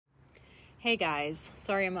Hey guys,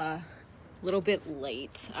 sorry I'm a little bit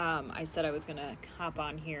late. I said I was gonna hop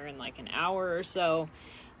on here in like an hour or so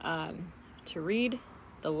to read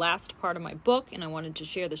the last part of my book, and I wanted to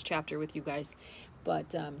share this chapter with you guys,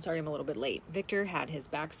 but sorry I'm a little bit late. Victor had his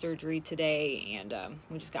back surgery today, and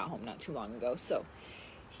we just got home not too long ago, so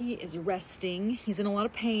he is resting. He's in a lot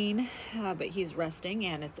of pain, but he's resting,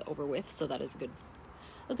 and it's over with, so that is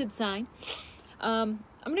a good sign.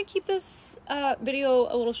 I'm going to keep this video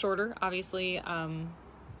a little shorter, obviously,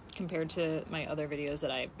 compared to my other videos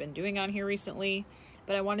that I've been doing on here recently.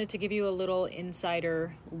 But I wanted to give you a little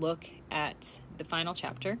insider look at the final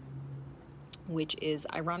chapter, which is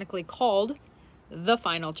ironically called The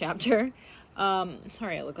Final Chapter.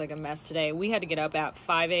 Sorry, I look like a mess today. We had to get up at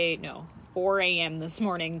 4 a.m. this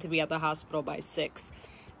morning to be at the hospital by 6.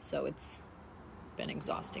 So it's been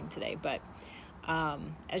exhausting today. But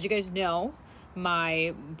as you guys know,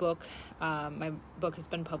 my book has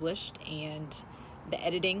been published and the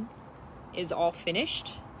editing is all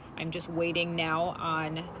finished. I'm just waiting now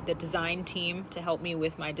on the design team to help me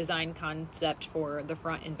with my design concept for the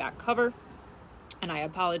front and back cover. And I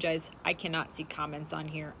apologize, I cannot see comments on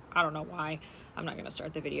here. I don't know why. I'm not going to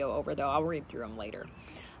start the video over though. I'll read through them later.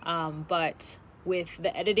 But with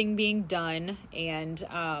the editing being done and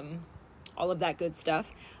all of that good stuff,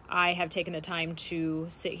 I have taken the time to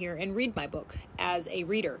sit here and read my book as a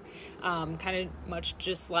reader. Kind of much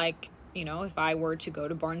just like, if I were to go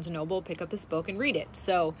to Barnes & Noble, pick up this book and read it.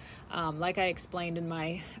 So like I explained in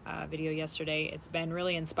my video yesterday, it's been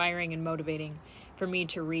really inspiring and motivating for me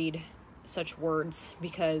to read such words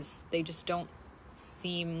because they just don't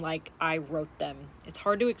seem like I wrote them. It's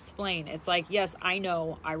hard to explain. It's like, yes, I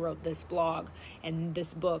know I wrote this blog and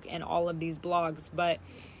this book and all of these blogs, but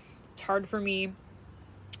it's hard for me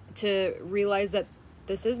to realize that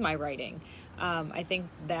this is my writing. I think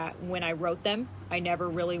that when I wrote them, I never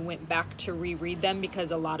really went back to reread them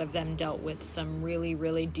because a lot of them dealt with some really,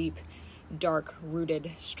 really deep,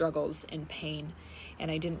 dark-rooted struggles and pain,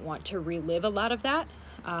 and I didn't want to relive a lot of that.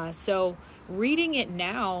 So reading it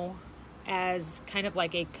now as kind of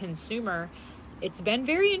like a consumer, it's been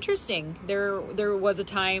very interesting. There was a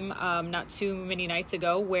time not too many nights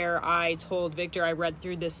ago where I told Victor I read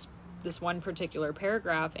through this one particular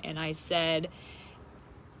paragraph and I said,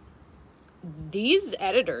 these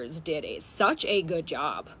editors did such a good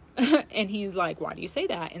job. And he's like, why do you say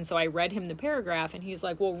that? And so I read him the paragraph and he's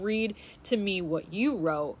like, well, read to me what you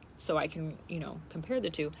wrote so I can, compare the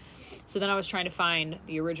two. So then I was trying to find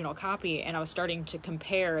the original copy and I was starting to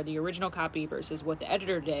compare the original copy versus what the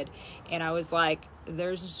editor did. And I was like,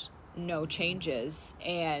 there's no changes.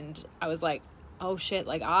 And I was like, oh shit,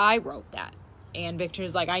 like I wrote that. And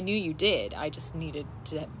Victor's like, I knew you did. I just needed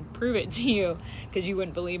to prove it to you because you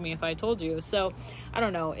wouldn't believe me if I told you. So I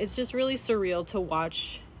don't know. It's just really surreal to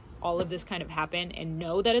watch all of this kind of happen and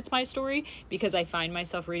know that it's my story, because I find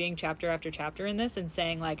myself reading chapter after chapter in this and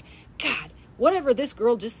saying like, God, whatever this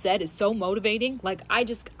girl just said is so motivating. Like I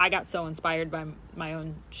got so inspired by my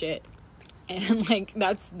own shit. And like,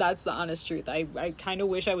 that's the honest truth. I kind of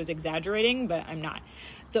wish I was exaggerating, but I'm not.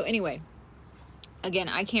 So anyway, again,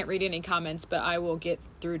 I can't read any comments, but I will get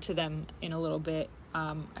through to them in a little bit.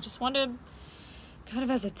 I just wanted, kind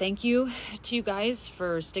of as a thank you to you guys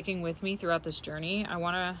for sticking with me throughout this journey. I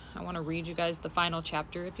want to read you guys the final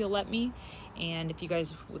chapter if you'll let me. And if you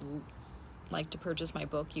guys would like to purchase my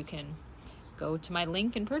book, you can go to my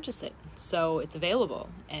link and purchase it. So it's available,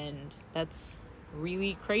 and that's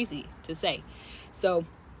really crazy to say. So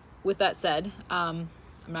with that said, I'm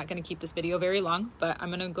not going to keep this video very long, but I'm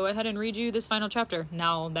going to go ahead and read you this final chapter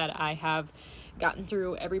now that I have gotten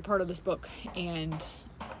through every part of this book. And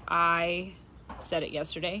I said it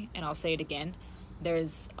yesterday, and I'll say it again.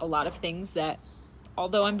 There's a lot of things that,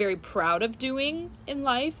 although I'm very proud of doing in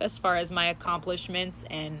life as far as my accomplishments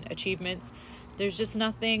and achievements, there's just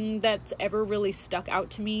nothing that's ever really stuck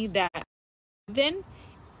out to me that then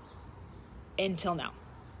until now.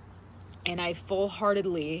 And I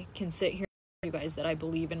full-heartedly can sit here you guys that I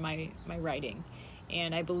believe in my writing,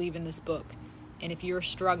 and I believe in this book. And if you're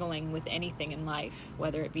struggling with anything in life,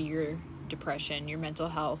 whether it be your depression, your mental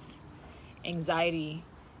health, anxiety,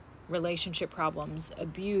 relationship problems,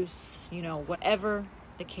 abuse, whatever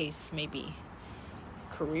the case may be,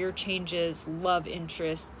 career changes, love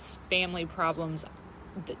interests, family problems,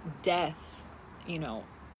 death,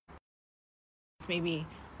 maybe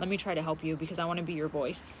let me try to help you because I want to be your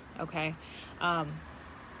voice. Okay.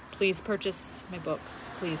 Please purchase my book,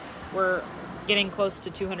 please. We're getting close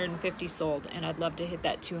to 250 sold, and I'd love to hit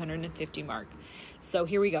that 250 mark. So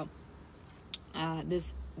here we go.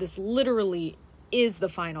 This literally is the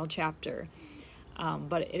final chapter,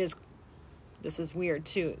 but it is This is weird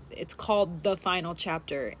too. It's called The Final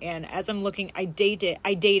Chapter. And as I'm looking, I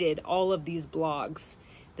dated all of these blogs.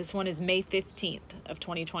 This one is May 15th of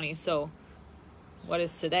 2020. So what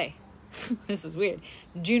is today? This is weird.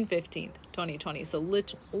 June 15th, 2020. So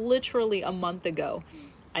literally a month ago,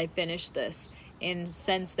 I finished this. And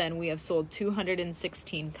since then, we have sold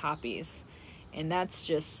 216 copies. And that's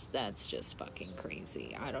just fucking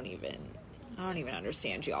crazy. I don't even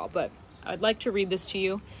understand, y'all. But I'd like to read this to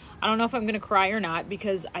you. I don't know if I'm going to cry or not,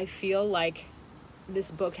 because I feel like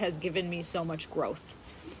this book has given me so much growth.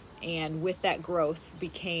 And with that growth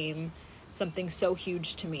became something so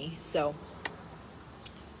huge to me. So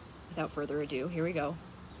without further ado, here we go.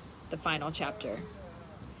 The final chapter.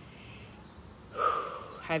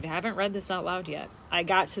 I haven't read this out loud yet. I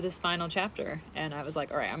got to this final chapter and I was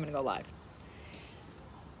like, all right, I'm going to go live.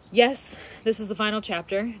 Yes, this is the final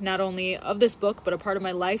chapter, not only of this book, but a part of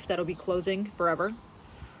my life that'll be closing forever.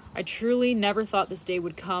 I truly never thought this day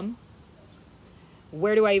would come.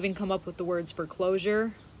 Where do I even come up with the words for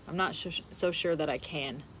closure? I'm not so sure that I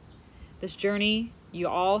can. This journey you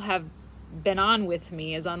all have been on with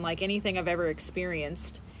me is unlike anything I've ever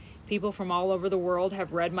experienced. People from all over the world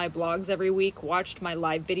have read my blogs every week, watched my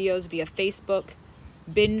live videos via Facebook,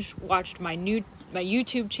 binge watched my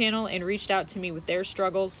YouTube channel, and reached out to me with their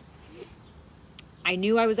struggles. I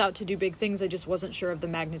knew I was out to do big things, I just wasn't sure of the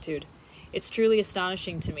magnitude. It's truly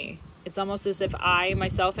astonishing to me. It's almost as if I,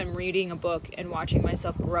 myself, am reading a book and watching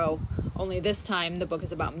myself grow, only this time the book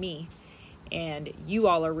is about me, and you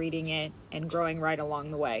all are reading it and growing right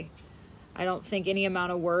along the way. I don't think any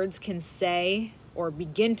amount of words can say or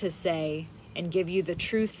begin to say and give you the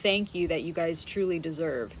true thank you that you guys truly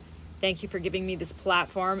deserve. Thank you for giving me this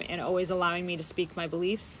platform and always allowing me to speak my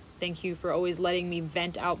beliefs. Thank you for always letting me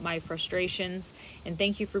vent out my frustrations. And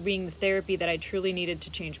thank you for being the therapy that I truly needed to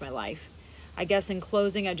change my life. I guess in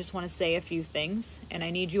closing, I just want to say a few things, and I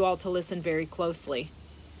need you all to listen very closely.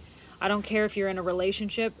 I don't care if you're in a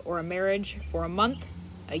relationship or a marriage for a month,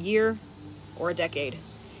 a year, or a decade.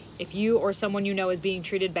 If you or someone you know is being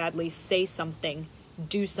treated badly, say something,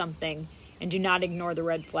 do something, and do not ignore the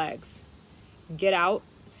red flags. Get out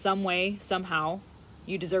some way, somehow.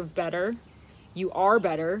 You deserve better. You are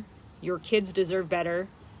better. Your kids deserve better.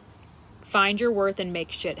 Find your worth and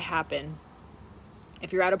make shit happen.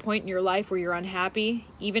 If you're at a point in your life where you're unhappy,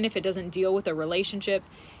 even if it doesn't deal with a relationship,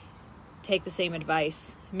 take the same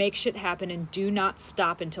advice. Make shit happen and do not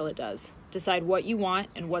stop until it does. Decide what you want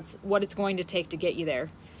and what it's going to take to get you there.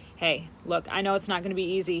 Hey, look, I know it's not going to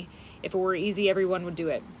be easy. If it were easy, everyone would do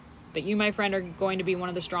it. But you, my friend, are going to be one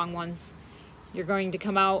of the strong ones. You're going to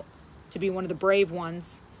come out to be one of the brave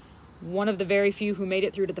ones. One of the very few who made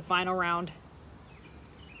it through to the final round.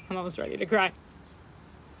 I'm almost ready to cry.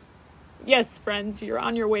 Yes, friends, you're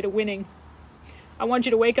on your way to winning. I want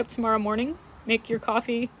you to wake up tomorrow morning, make your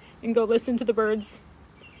coffee, and go listen to the birds.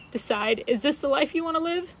 Decide, is this the life you want to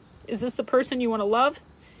live? Is this the person you want to love?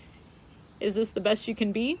 Is this the best you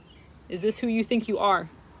can be? Is this who you think you are?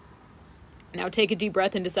 Now take a deep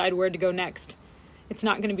breath and decide where to go next. It's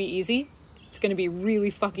not going to be easy. It's going to be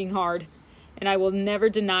really fucking hard. And I will never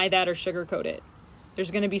deny that or sugarcoat it.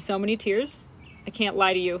 There's going to be so many tears. I can't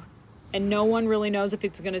lie to you. And no one really knows if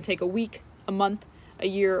it's going to take a week, a month, a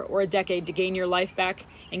year, or a decade to gain your life back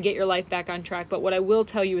and get your life back on track. But what I will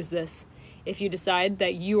tell you is this. If you decide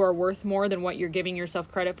that you are worth more than what you're giving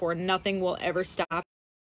yourself credit for, nothing will ever stop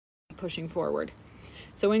pushing forward.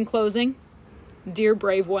 So in closing, dear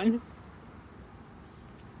brave one,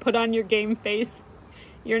 put on your game face.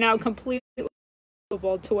 You're now completely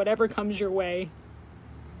vulnerable to whatever comes your way.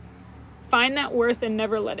 Find that worth and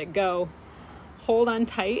never let it go. Hold on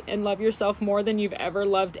tight and love yourself more than you've ever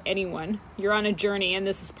loved anyone. You're on a journey and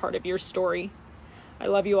this is part of your story. I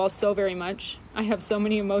love you all so very much. I have so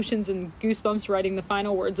many emotions and goosebumps writing the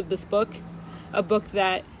final words of this book. A book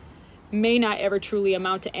that may not ever truly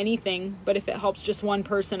amount to anything, but if it helps just one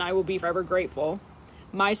person, I will be forever grateful.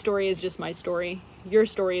 My story is just my story. Your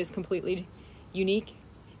story is completely unique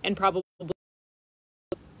and probably.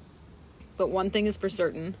 But one thing is for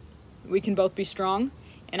certain. We can both be strong,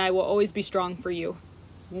 and I will always be strong for you.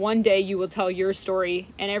 One day you will tell your story,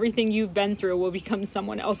 and everything you've been through will become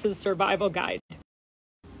someone else's survival guide.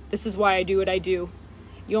 This is why I do what I do.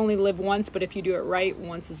 You only live once, but if you do it right,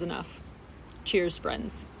 once is enough. Cheers,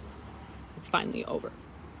 friends. It's finally over.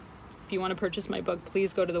 If you want to purchase my book,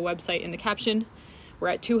 please go to the website in the caption. We're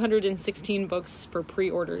at 216 books for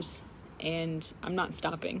pre-orders, and I'm not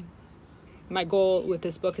stopping. My goal with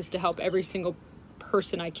this book is to help every single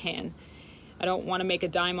person I can. I don't want to make a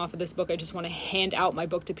dime off of this book. I just want to hand out my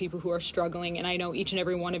book to people who are struggling, and I know each and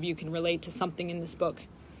every one of you can relate to something in this book.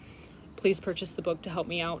 Please purchase the book to help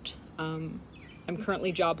me out. I'm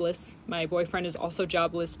currently jobless. My boyfriend is also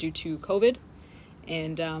jobless due to COVID.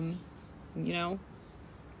 And, you know,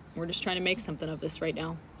 we're just trying to make something of this right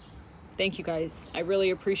now. Thank you guys. I really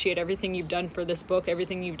appreciate everything you've done for this book,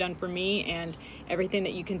 everything you've done for me, and everything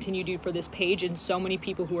that you continue to do for this page, and so many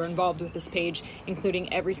people who are involved with this page,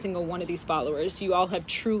 including every single one of these followers. You all have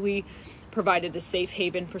truly provided a safe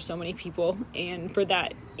haven for so many people, and for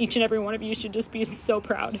that, each and every one of you should just be so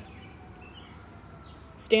proud.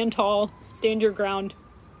 Stand tall, stand your ground.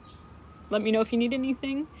 Let me know if you need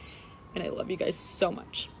anything, and I love you guys so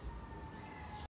much.